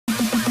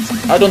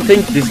I don't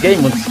think this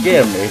game would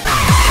scare me.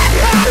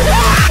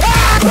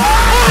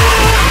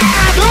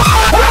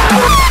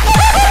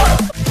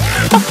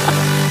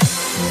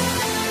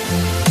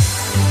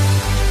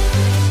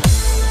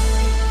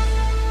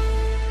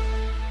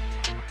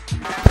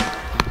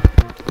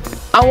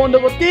 I wonder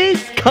what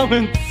these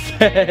comments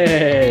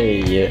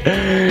say.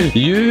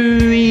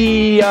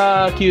 You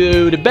are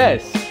the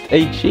best.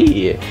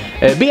 HE.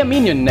 Be a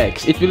minion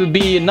next. It will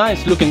be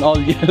nice looking all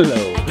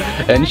yellow.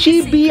 And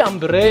she be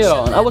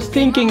Umbreon. I was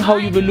thinking how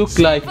you will look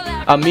like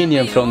a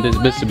minion from this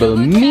visible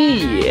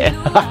me.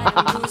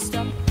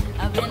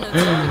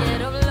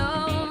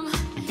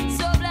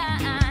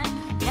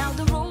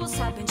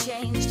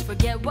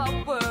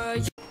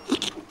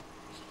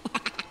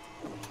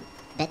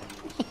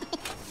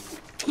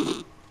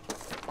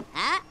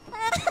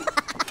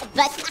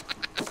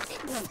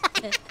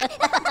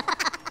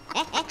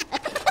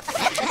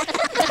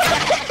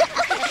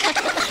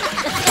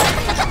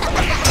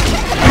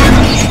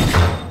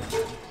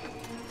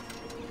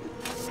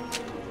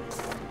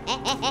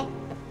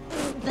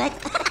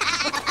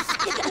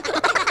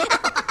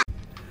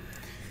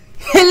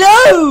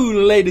 Hello,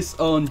 ladies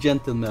and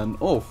gentlemen.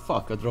 Oh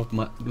fuck, I dropped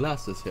my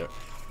glasses here.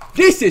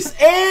 This is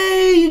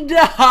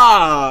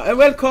Ada, and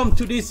welcome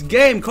to this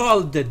game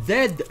called The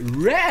Dead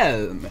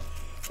Realm.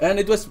 And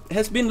it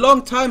has been a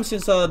long time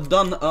since I've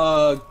done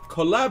a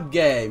collab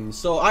game,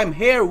 so I'm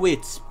here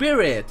with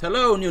Spirit.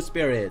 Hello, new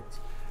Spirit.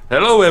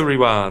 Hello,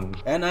 everyone.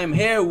 And I'm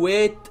here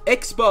with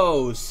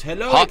Expose.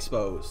 Hello,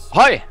 Expose.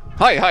 Hi,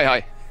 hi, hi,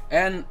 hi.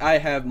 And I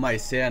have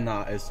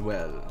Mycena as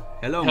well.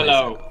 Hello,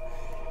 hello. Mycena.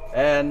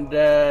 And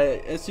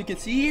as you can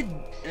see,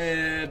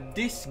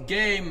 this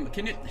game.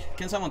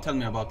 Can someone tell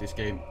me about this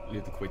game a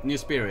little quick? New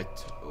Spirit.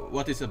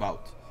 What is it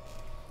about?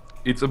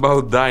 It's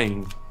about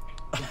dying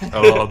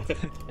a lot.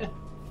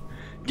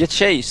 Get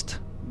chased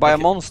by a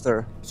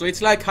monster. So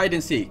it's like hide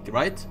and seek,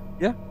 right?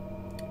 Yeah.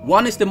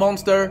 One is the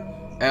monster,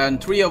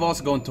 and 3 of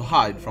us are going to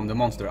hide from the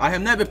monster. I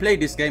have never played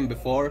this game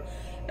before,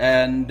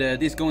 and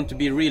this is going to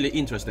be really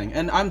interesting.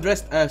 And I'm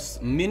dressed as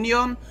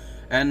Minion,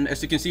 and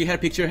as you can see here,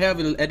 picture here,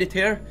 we'll edit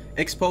here.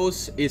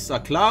 Expose is a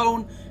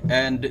clown,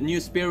 and New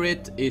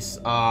Spirit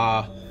is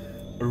a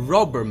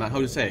robber man. How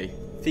do you say?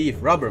 Thief,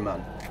 robber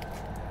man.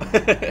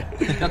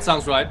 That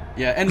sounds right.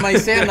 Yeah, and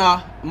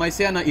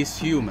Mycena is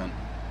human.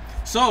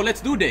 So let's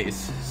do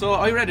this. So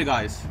are you ready,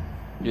 guys?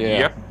 Yeah.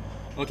 Yep.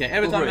 Okay,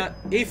 every time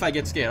if I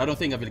get scared, I don't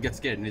think I will get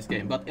scared in this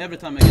game, but every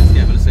time I get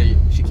scared I will say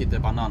Chiquita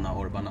banana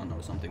or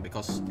something,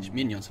 because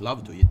minions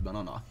love to eat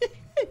banana.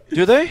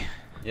 Do they?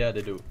 Yeah,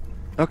 they do.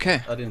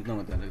 Okay. I didn't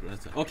know that.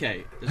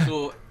 Okay,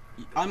 so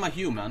I'm a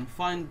human.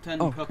 Find 10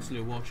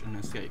 Huxley, watch and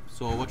escape.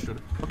 So watch the...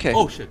 Okay.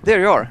 Oh shit.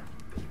 There you are.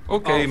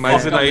 Okay,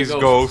 Mycena is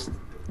ghost.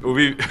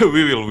 We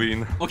will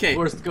win. Okay.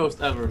 Worst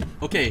ghost ever.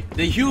 Okay,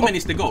 the human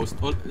is the ghost.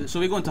 So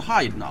we're going to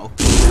hide now.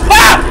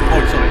 Ah!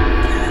 Oh, sorry.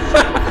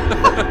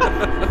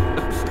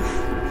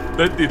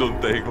 That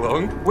didn't take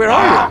long. Where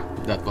are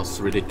you? That was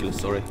ridiculous,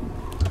 sorry.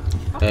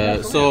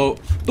 So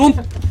don't...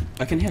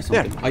 I can hear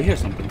something. There. I hear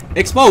something.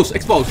 Expose!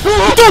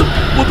 What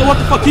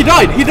the fuck? He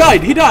died!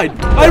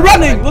 I'm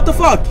running! What the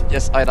fuck?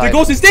 Yes, I died. The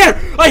ghost is there!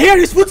 I hear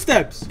his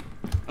footsteps!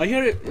 I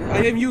hear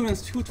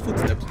humans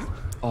footsteps.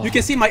 Oh. You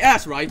can see my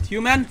ass, right?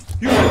 Human?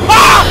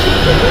 Ah!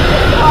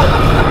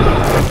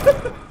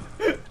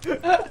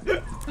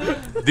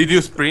 Did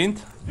you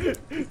sprint?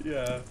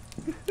 Yeah.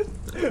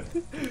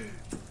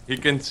 He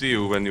can see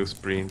you when you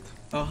sprint.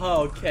 Aha,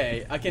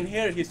 okay. I can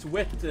hear his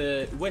wet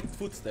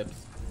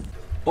footsteps.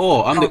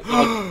 Oh, I'm the...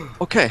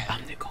 Okay.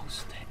 I'm the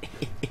ghost.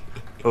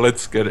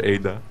 Let's get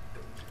Ada.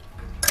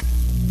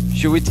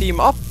 Should we team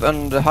up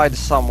and hide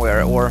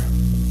somewhere, or...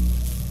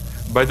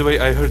 By the way,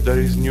 I heard there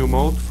is new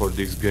mode for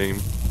this game.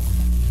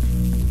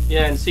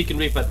 Yeah, and Seek and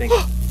Reap, I think.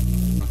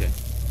 Okay.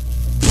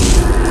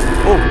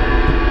 Oh!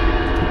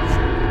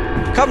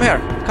 Come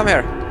here!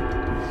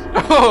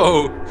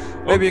 Oh!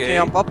 Maybe you can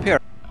jump up here.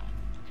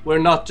 We're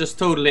not just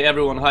totally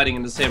everyone hiding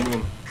in the same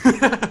room.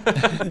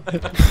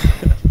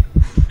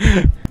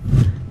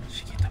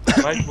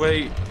 By the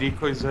way,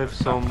 decoys have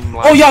some...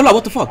 Oh yeah,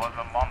 what the fuck?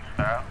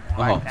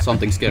 Oh,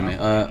 something scared me.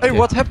 Hey, okay.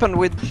 what happened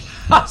with...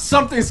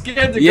 Something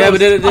scared the yeah,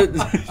 ghost.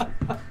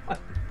 but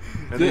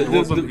And it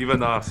wasn't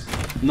even us.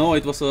 no,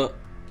 it was a...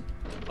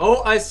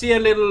 Oh, I see a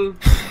little...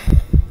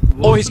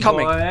 Oh, he's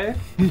coming. Boy.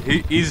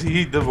 Is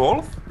he the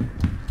wolf?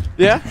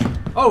 Yeah?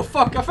 Oh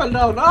fuck, I fell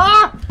down.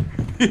 Ah!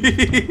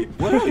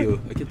 Where are you?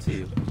 I can see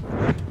you.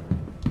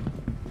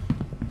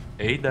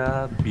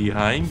 Ada,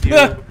 behind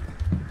you.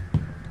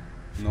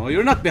 No,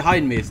 you're not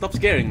behind me. Stop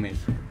scaring me.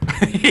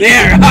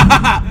 There!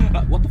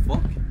 What the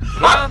fuck?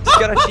 He's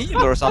got a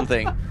shield or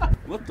something.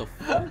 What the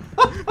fuck?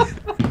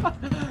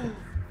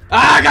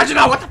 Ah, I got you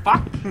now! What the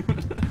fuck?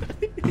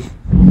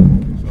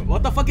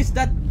 What the fuck is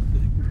that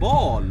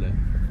ball?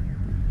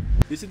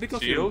 Is it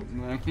because Shield?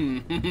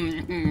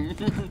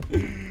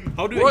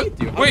 How do I What? hit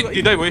you? Wait,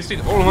 did I waste it?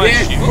 All my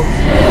shield?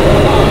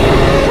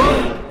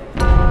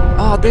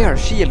 Ah, there,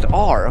 shield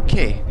R,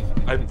 okay.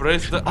 I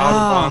pressed the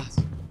R once.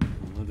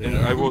 And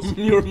I was...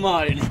 You're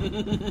mine.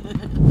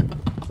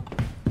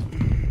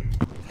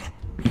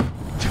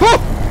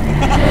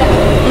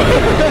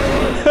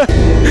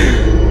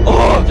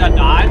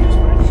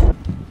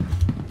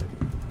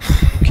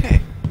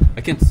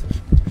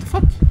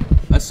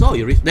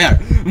 you reach there.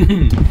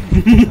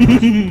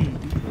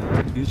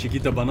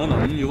 Chiquita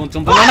banana. You want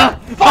some banana?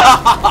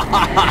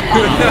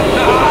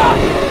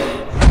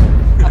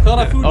 I thought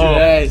I fooled you.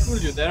 Yes.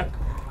 Fooled you there.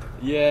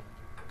 Yeah.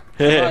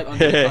 Right,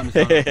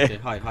 okay,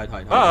 hide.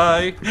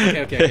 Hi.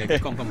 Okay.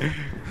 Come.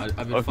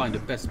 I will find the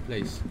best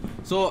place.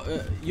 So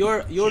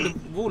you're the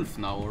wolf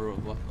now, or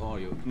what are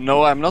you?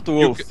 No, I'm not a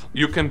wolf.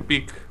 You can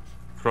pick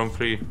from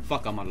 3.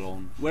 Fuck, I'm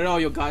alone. Where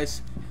are you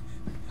guys?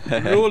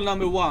 Rule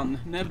number 1: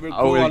 never I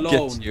go will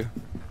alone. get you.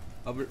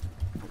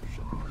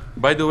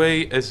 By the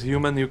way, as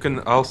human, you can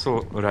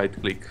also right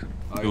click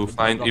to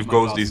find if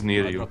ghost is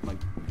near you. My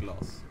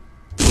glass.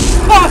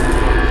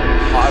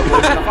 I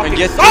will come and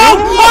get you.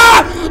 Oh!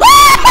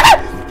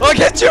 I'll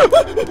get you!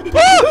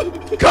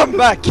 Come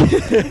back!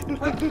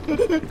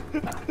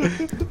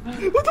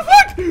 What the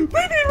fuck?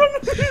 Baby, run!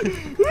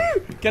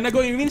 Can I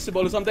go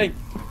invincible or something?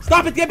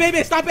 Stop it,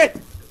 baby! Stop it!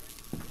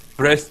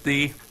 Press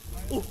T.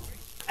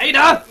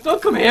 Ada,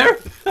 don't come here.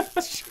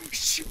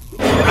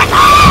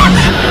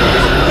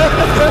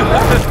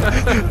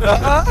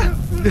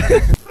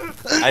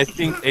 I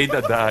think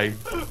Ada died.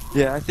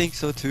 Yeah, I think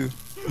so too.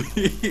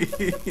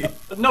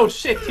 No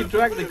shit, he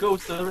dragged the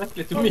ghost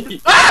directly to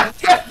me.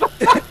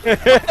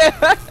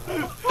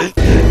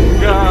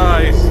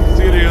 Guys,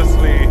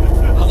 seriously.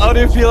 How do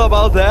you feel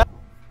about that?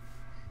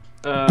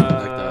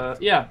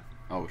 Yeah.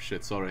 Oh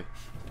shit, sorry.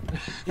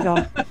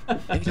 Ada.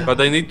 But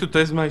I need to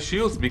test my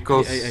shields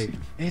because Hey.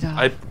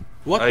 Ada.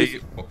 What?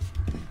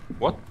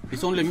 What?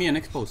 It's only me and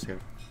Expose here.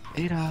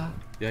 Ada.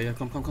 Yeah,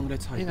 come,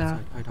 let's hide. Yeah.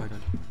 Let's hide.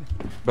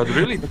 But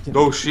really,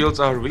 those shields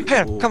are weak.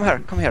 Here, come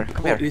here.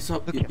 Oh, it's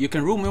up. You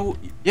can room me.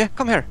 Yeah,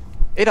 come here.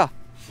 Ada,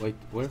 Wait,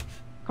 where?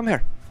 come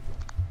here.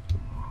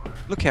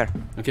 Look here.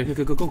 Okay,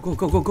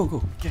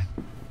 go. Yeah.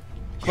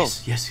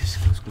 Yes,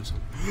 close.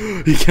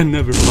 He can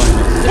never find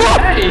us.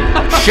 Hey!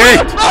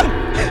 Shit!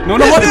 No,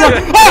 what?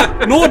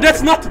 No,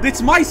 that's not.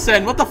 That's my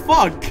son. What the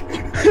fuck?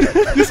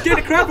 You scared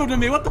the crap out of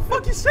me. What the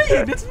fuck you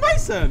saying? That's my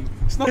son.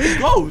 It's not a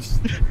ghost.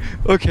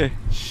 Okay.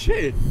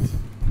 Shit.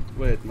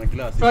 Wait, my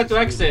glass. Try to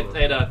exit,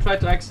 Ada. Try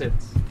to exit.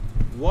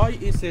 Why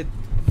is it?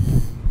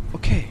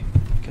 Okay.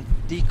 Got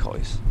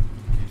decoys.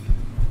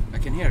 I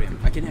can hear him.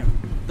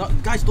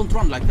 Guys, don't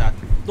run like that.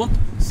 Don't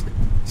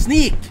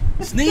sneak.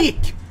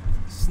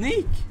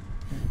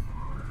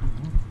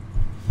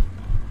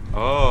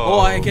 Oh,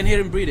 I can hear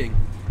him breathing.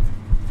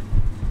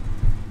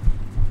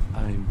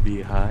 I'm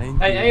behind.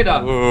 Hey,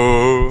 Ada.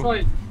 Oh.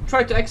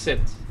 Try to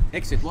exit.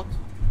 Exit what?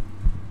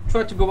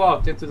 Try to go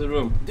out into the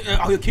room.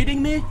 Are you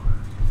kidding me?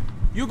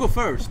 You go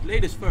first.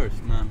 Ladies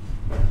first, man.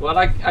 Well,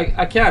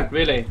 I can't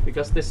really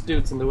because this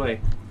dude's in the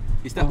way.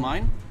 Is that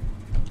mine?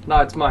 No,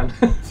 it's mine.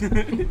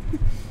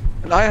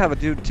 And I have a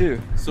dude too.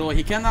 So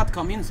he cannot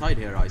come inside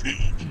here, right?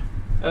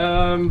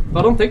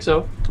 I don't think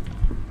so.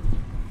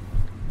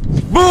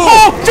 Boom!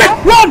 Oh, shit!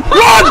 Run!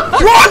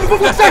 For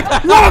fuck's sake!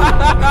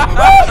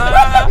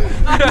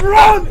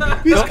 Run!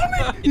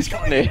 He's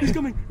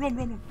coming!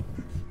 Run!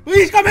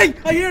 He's coming!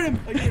 I hear him!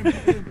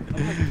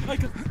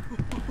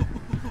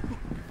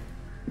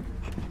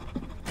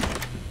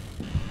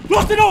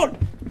 Close the door!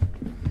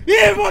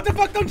 Yeah, what the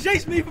fuck? Don't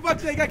chase me, for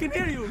fuck's sake! I can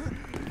hear you!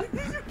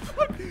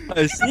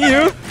 I see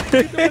you!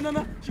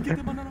 She get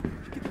the banana!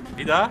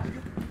 Ada?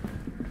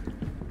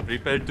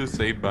 Prepare to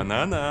say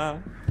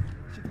banana.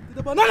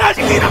 The banana!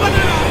 She get the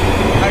banana!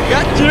 I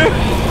got you!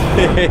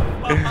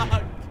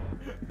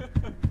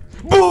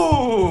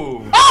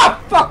 Boom! Ah!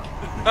 Fuck!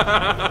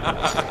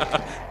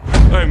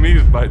 I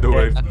missed, by the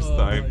way, first Oh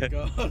time. my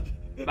god.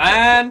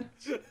 Man!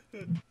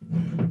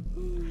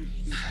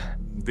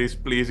 This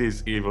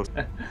pleases evil.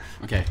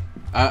 Okay,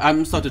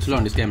 I'm starting to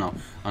learn this game now.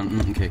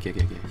 Okay.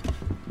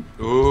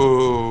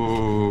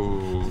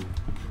 Ooh.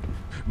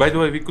 By the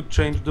way, we could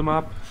change the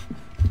map.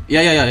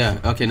 Yeah.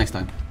 Okay, next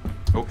time.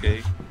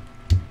 Okay.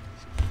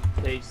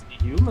 Tasty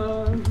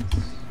humans.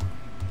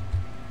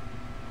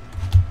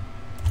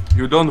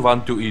 You don't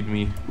want to eat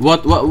me.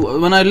 What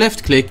when I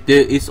left click,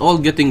 it's all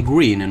getting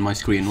green in my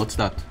screen. What's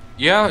that?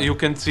 Yeah, you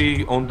can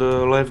see on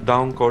the left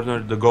down corner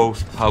the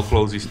ghost, how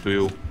close is to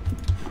you.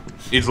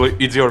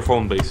 It's your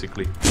phone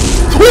basically.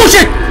 Oh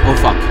shit! Oh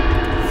fuck.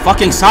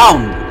 Fucking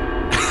sound!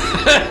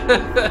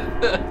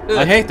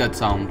 I hate that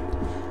sound.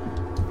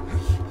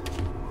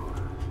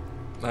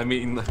 I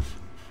mean...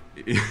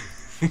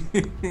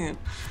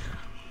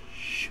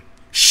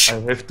 I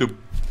have to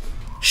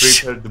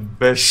prepare the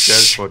best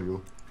chair for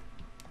you.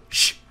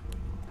 Shh.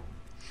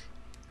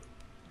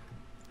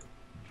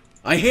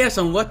 I hear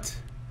some what?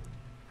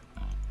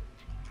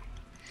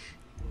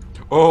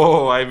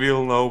 Oh, I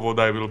will know what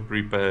I will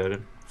prepare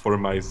for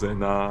my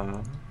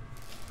Zena.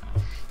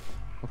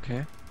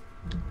 Okay.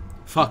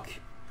 Fuck.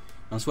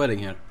 I'm sweating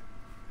here.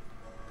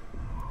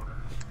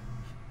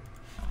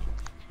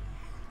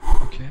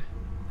 Okay.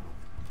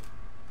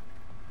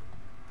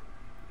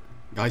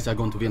 Guys are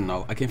going to win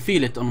now. I can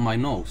feel it on my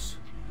nose.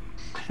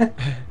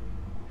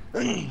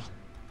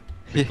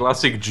 The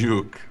classic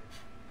juke.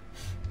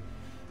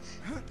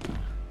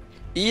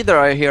 Either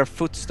I hear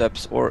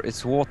footsteps or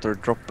it's water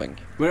dropping.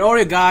 Where are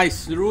you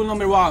guys? The rule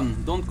number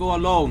 1. Don't go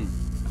alone.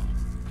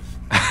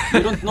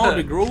 You don't know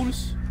the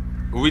rules?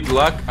 With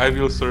luck, I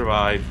will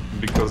survive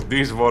because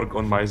these work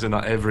on my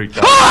Zena every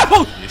time.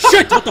 Oh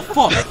shit! What the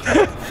fuck?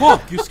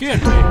 Fuck! You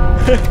scared me.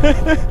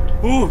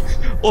 Ooh.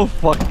 Oh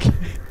fuck.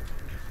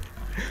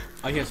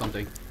 I hear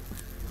something.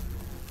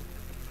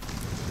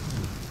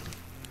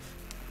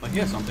 I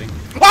hear something.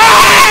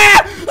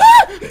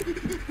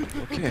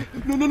 Okay.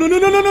 No!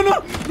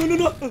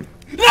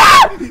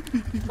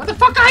 What the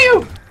fuck are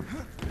you?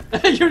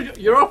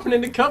 you're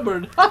opening the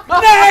cupboard.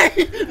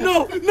 Nay!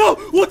 No!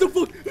 What the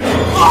fuck?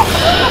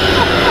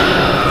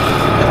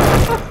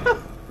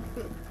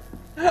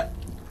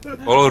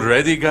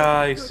 Already,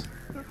 guys.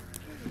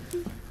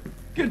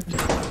 Good.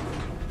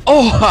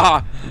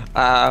 Oh,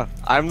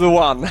 I'm the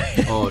one.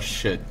 Oh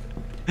shit.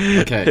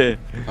 Okay.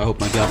 I hope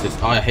my glasses.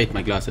 Oh, I hate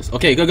my glasses.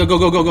 Okay,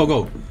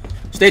 go.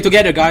 Stay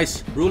together,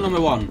 guys. Rule number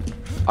 1.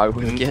 I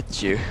will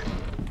get you.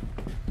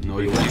 No,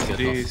 you won't get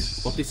this?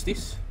 us. What is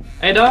this?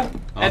 Ada,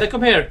 Ada,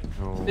 come here.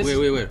 No. This-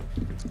 Where?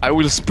 I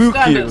will spook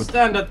you.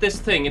 Stand at this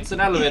thing. It's an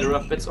elevator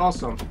up. It's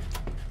awesome.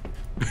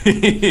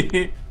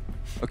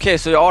 Okay,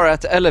 so you are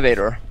at the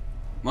elevator.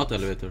 Not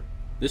elevator.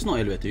 There's no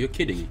elevator. You're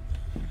kidding me.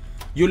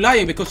 You're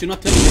lying because you're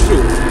not telling the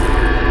truth.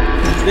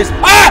 This.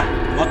 Ah!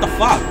 What the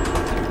fuck?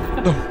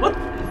 What?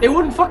 It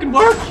wouldn't fucking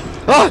work.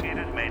 Ah!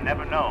 Leaders may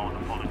never know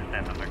the full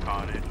extent of their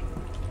carnage.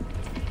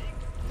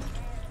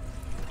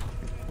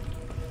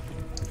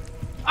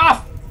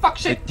 Ah! Fuck I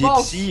shit. did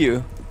balls. see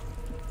you.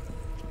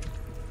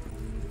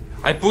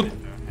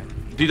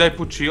 Did I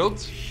put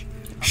shields?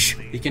 Shh.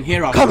 He can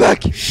hear us. Come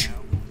back! Shh.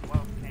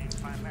 Wealth gained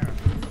primarily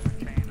from a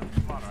chain of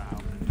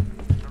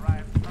slaughterhouses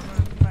derived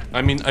from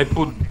I mean, I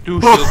put 2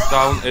 shields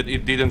down and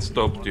it didn't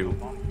stop you.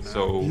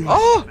 So,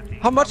 Oh!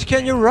 How much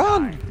can you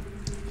run?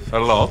 a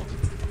lot.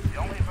 the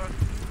only version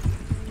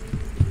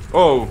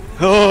Oh,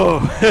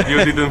 Oh!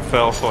 you didn't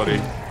fall,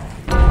 sorry.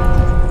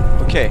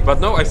 Okay.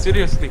 But no, I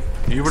seriously,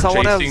 you were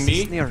Someone else chasing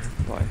me, is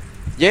nearby.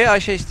 Yeah, I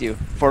chased you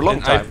for a long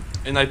and time.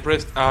 I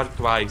pressed R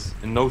twice,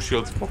 and no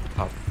shields popped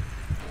up.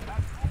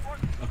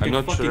 I I'm can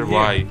not fucking sure hear.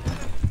 why.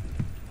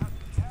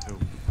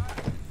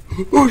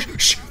 Oh,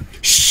 shh.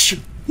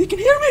 You can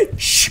hear me.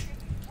 Shh.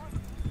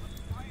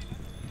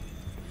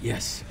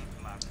 Yes.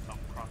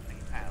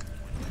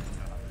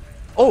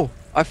 Oh,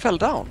 I fell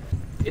down.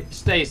 It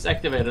stays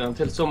activated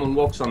until someone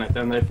walks on it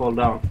and they fall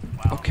down.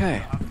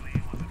 Okay.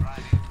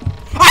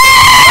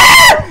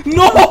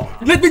 No!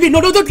 Let me be.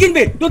 No, don't kill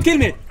me. Don't kill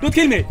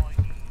me.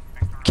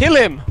 Kill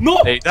him!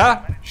 No.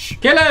 Ada?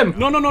 Kill him!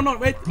 No.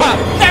 Wait.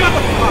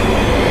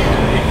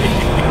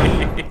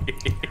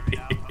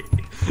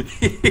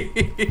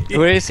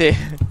 Where is he?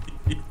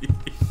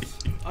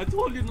 I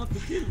told you not to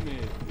kill me.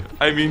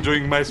 I'm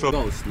enjoying myself.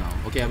 Ghost now.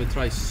 Okay, I will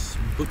try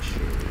butcher.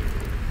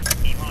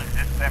 evil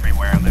exists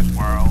everywhere in this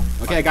world.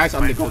 Okay, guys,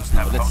 I'm the ghost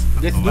now. Let's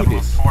do level of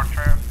this.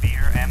 torture,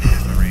 fear, and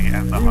misery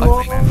as the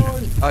host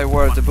mentioned. I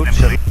were the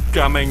butcher.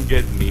 Come and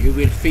get me. You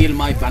will feel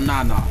my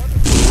banana.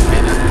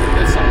 Okay,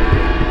 that's all.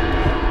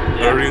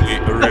 Really.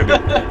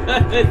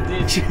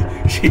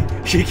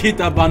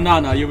 Chiquita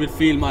banana. You will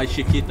feel my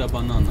Chiquita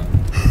banana.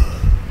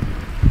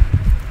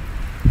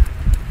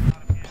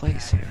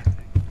 Place here.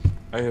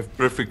 I have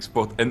perfect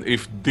spot, and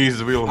if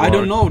this will work... I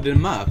don't know the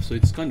map, so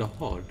it's kind of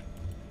hard.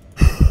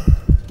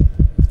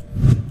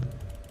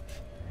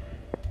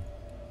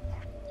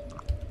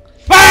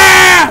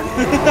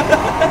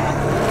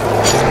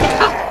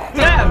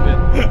 Damn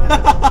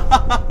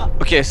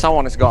it! Okay,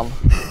 someone is gone.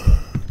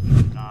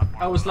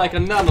 I was like a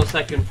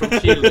nanosecond from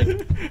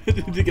shielding.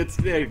 Did you get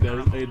scared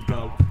there,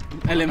 Edgar?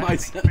 LMI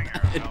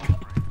Edgar.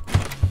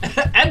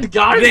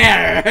 Edgar!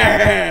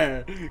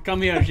 There!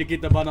 Come here,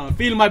 Chiquita banana.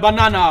 Feel my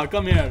banana.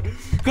 Come here.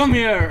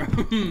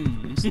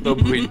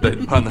 Stop with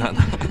that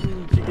banana.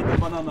 Chiquita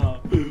banana.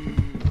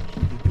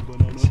 Chiquita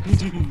banana.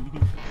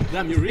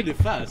 Damn, you're really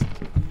fast.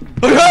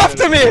 You're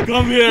after me!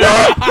 Come here. No.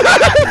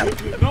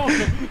 No.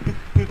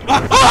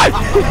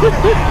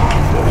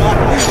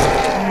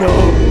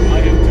 I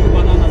have 2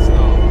 bananas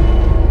now.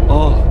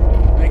 Oh.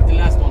 Make the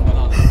last one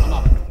banana. Come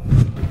on.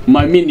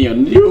 My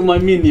minion. You're my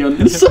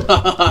minions.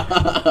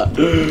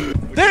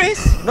 There is!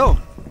 No,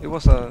 it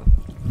was a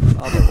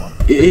other one.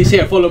 He's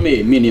here. Follow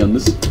me,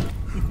 minions.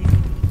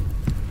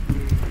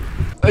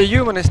 A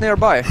human is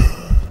nearby.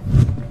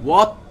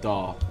 What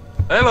the?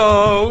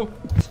 Hello!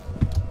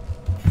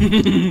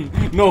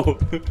 No.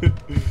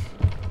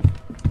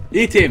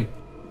 Eat him.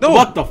 No.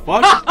 What the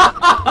fuck?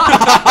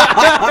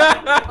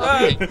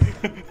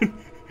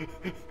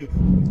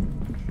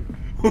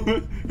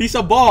 He's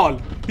a ball.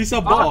 He's a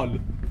ball.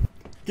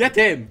 Get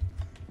him.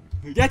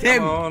 Get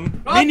him.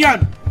 on.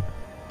 Minion.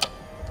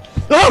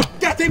 Oh!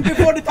 Get him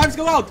before the times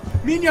go out.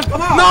 Minion,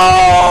 come out.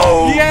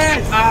 No!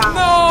 Yes.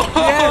 No!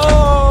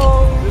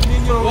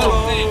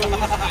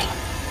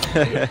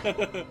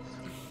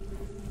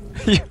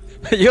 Yes.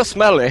 You're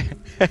smelly.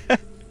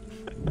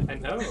 I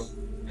know.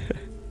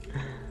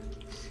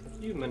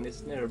 Human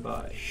is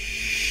nearby.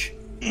 Shh.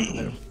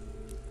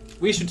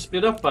 We should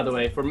split up, by the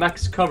way, for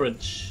max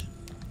coverage.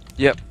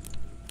 Yep.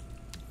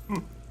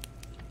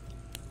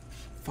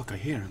 Fuck, I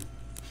hear him.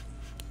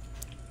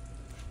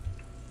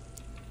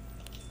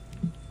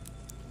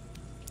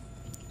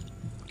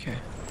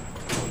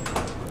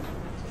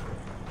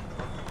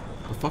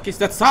 fuck is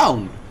that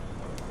sound?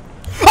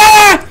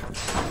 Ah!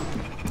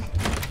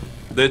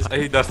 That's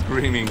Ada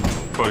screaming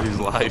for his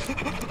life.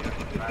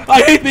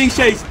 I hate being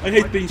chased! I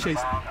hate being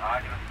chased.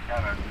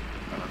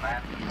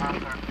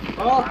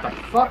 What the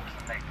fuck?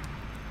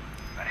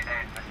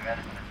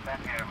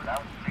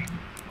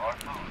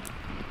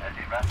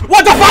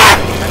 What the fuck?!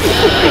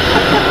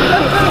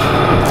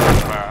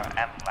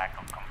 And lack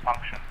of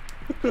compunction.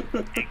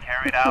 He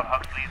carried out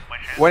Huxley's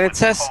wishes. When it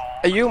says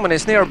a human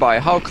is nearby,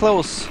 how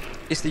close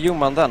is the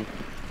human then?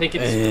 I think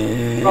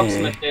it's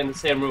approximately in the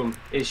same room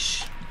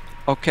ish.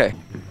 Okay.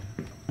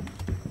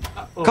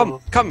 Oh.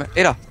 Come,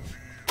 Ada.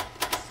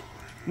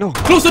 No.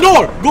 Close the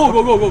door! Go,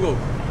 go, go, go, go!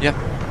 Yep.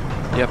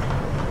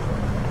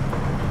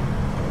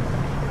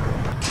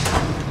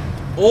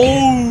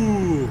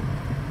 Oh!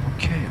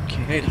 Okay.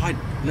 Hey, hide.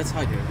 Let's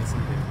hide here. Let's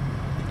hide here.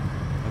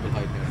 I will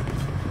hide here.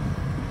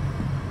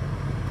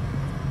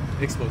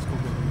 Expose. Go, go,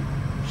 go.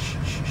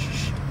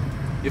 Shh.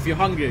 If you're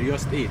hungry,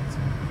 just eat.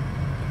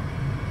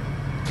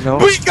 No.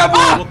 What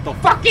the fuck?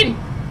 Fucking!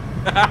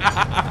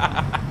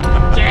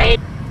 Jade!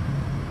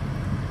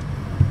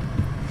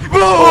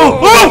 Oh!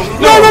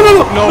 No!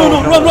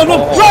 Run!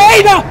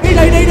 Ada!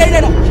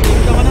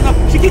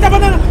 She kicked the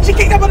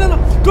banana!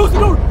 Close the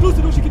door!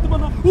 She kicked the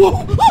banana!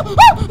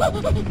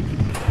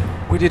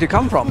 Where did it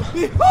come from?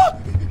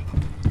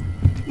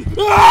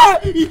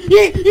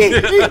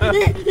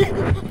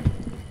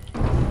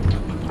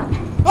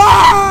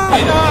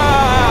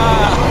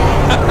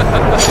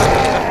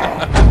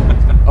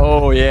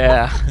 Oh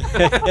yeah.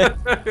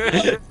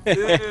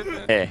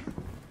 Hey.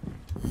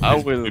 I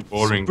will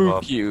boring, spook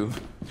Bob. you.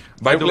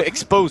 By I the will way,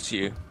 expose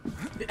you.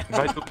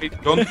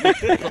 don't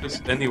put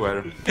this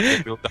anywhere.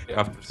 It will die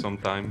after some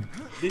time.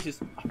 This is...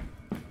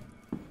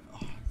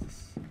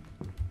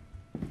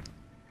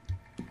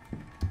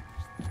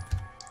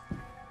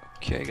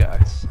 Okay,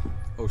 guys.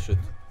 Oh shit.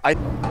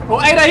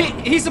 Oh, Ada,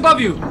 he's above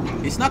you!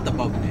 It's not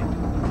above me.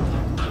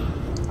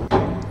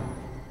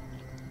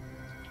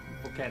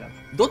 Okay then.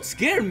 Don't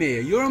scare me!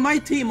 You're on my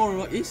team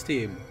or his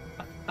team.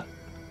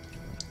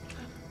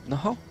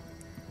 No.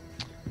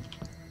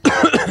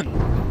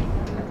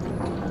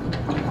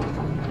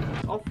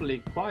 Awfully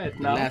quiet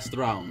now. Last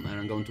round, and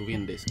I'm going to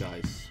win this,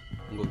 guys.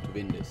 I'm going to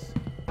win this.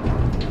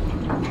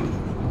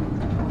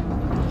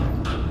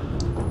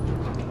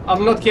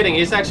 I'm not kidding,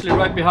 he's actually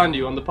right behind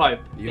you on the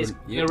pipe. He's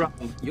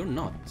around. You're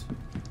not.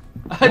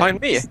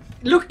 Behind me.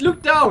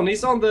 Look down,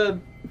 he's on the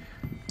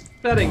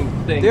betting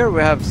thing. There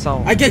we have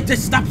some.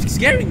 Just stop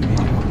scaring me.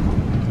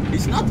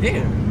 He's not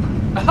here.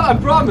 I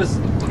promise,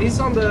 he's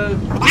on the...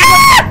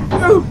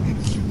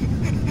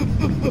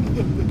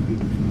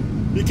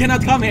 You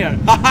cannot come here.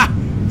 Haha!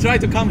 Try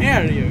to come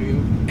here,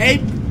 you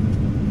ape.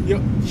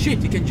 Shit,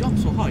 you can jump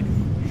so high.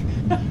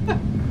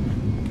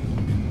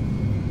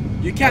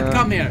 You can't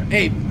come here,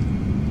 ape.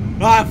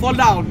 Ah, fall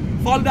down.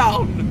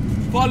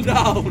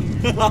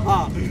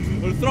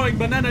 We're throwing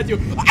banana at you.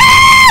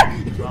 Ah!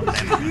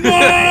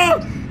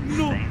 No!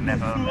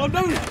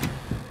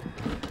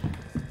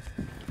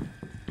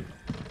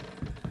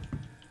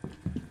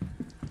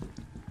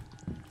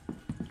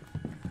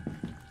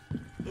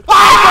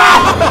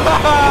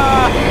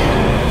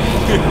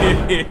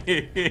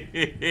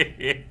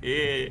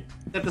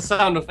 Is that the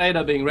sound of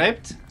Ada being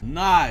raped?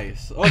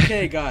 Nice.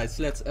 Okay, guys,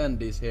 let's end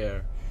this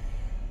here.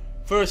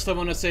 First, I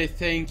want to say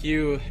thank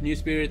you, New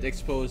Spirit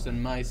Exposed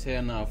and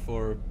Mycena,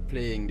 for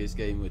playing this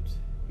game with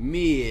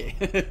me.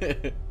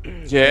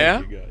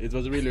 Yeah. It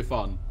was really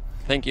fun.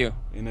 Thank you.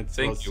 And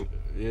Thank you.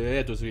 Yeah,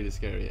 it was really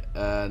scary.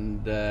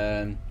 And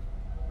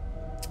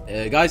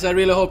guys, I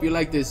really hope you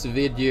like this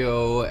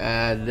video,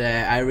 and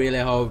I really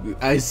hope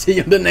I see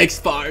you in the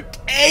next part.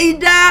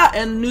 Ada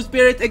and New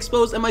Spirit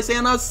Exposed and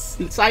Mycena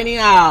signing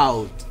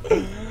out.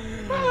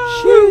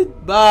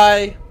 Shit.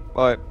 Bye.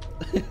 Bye.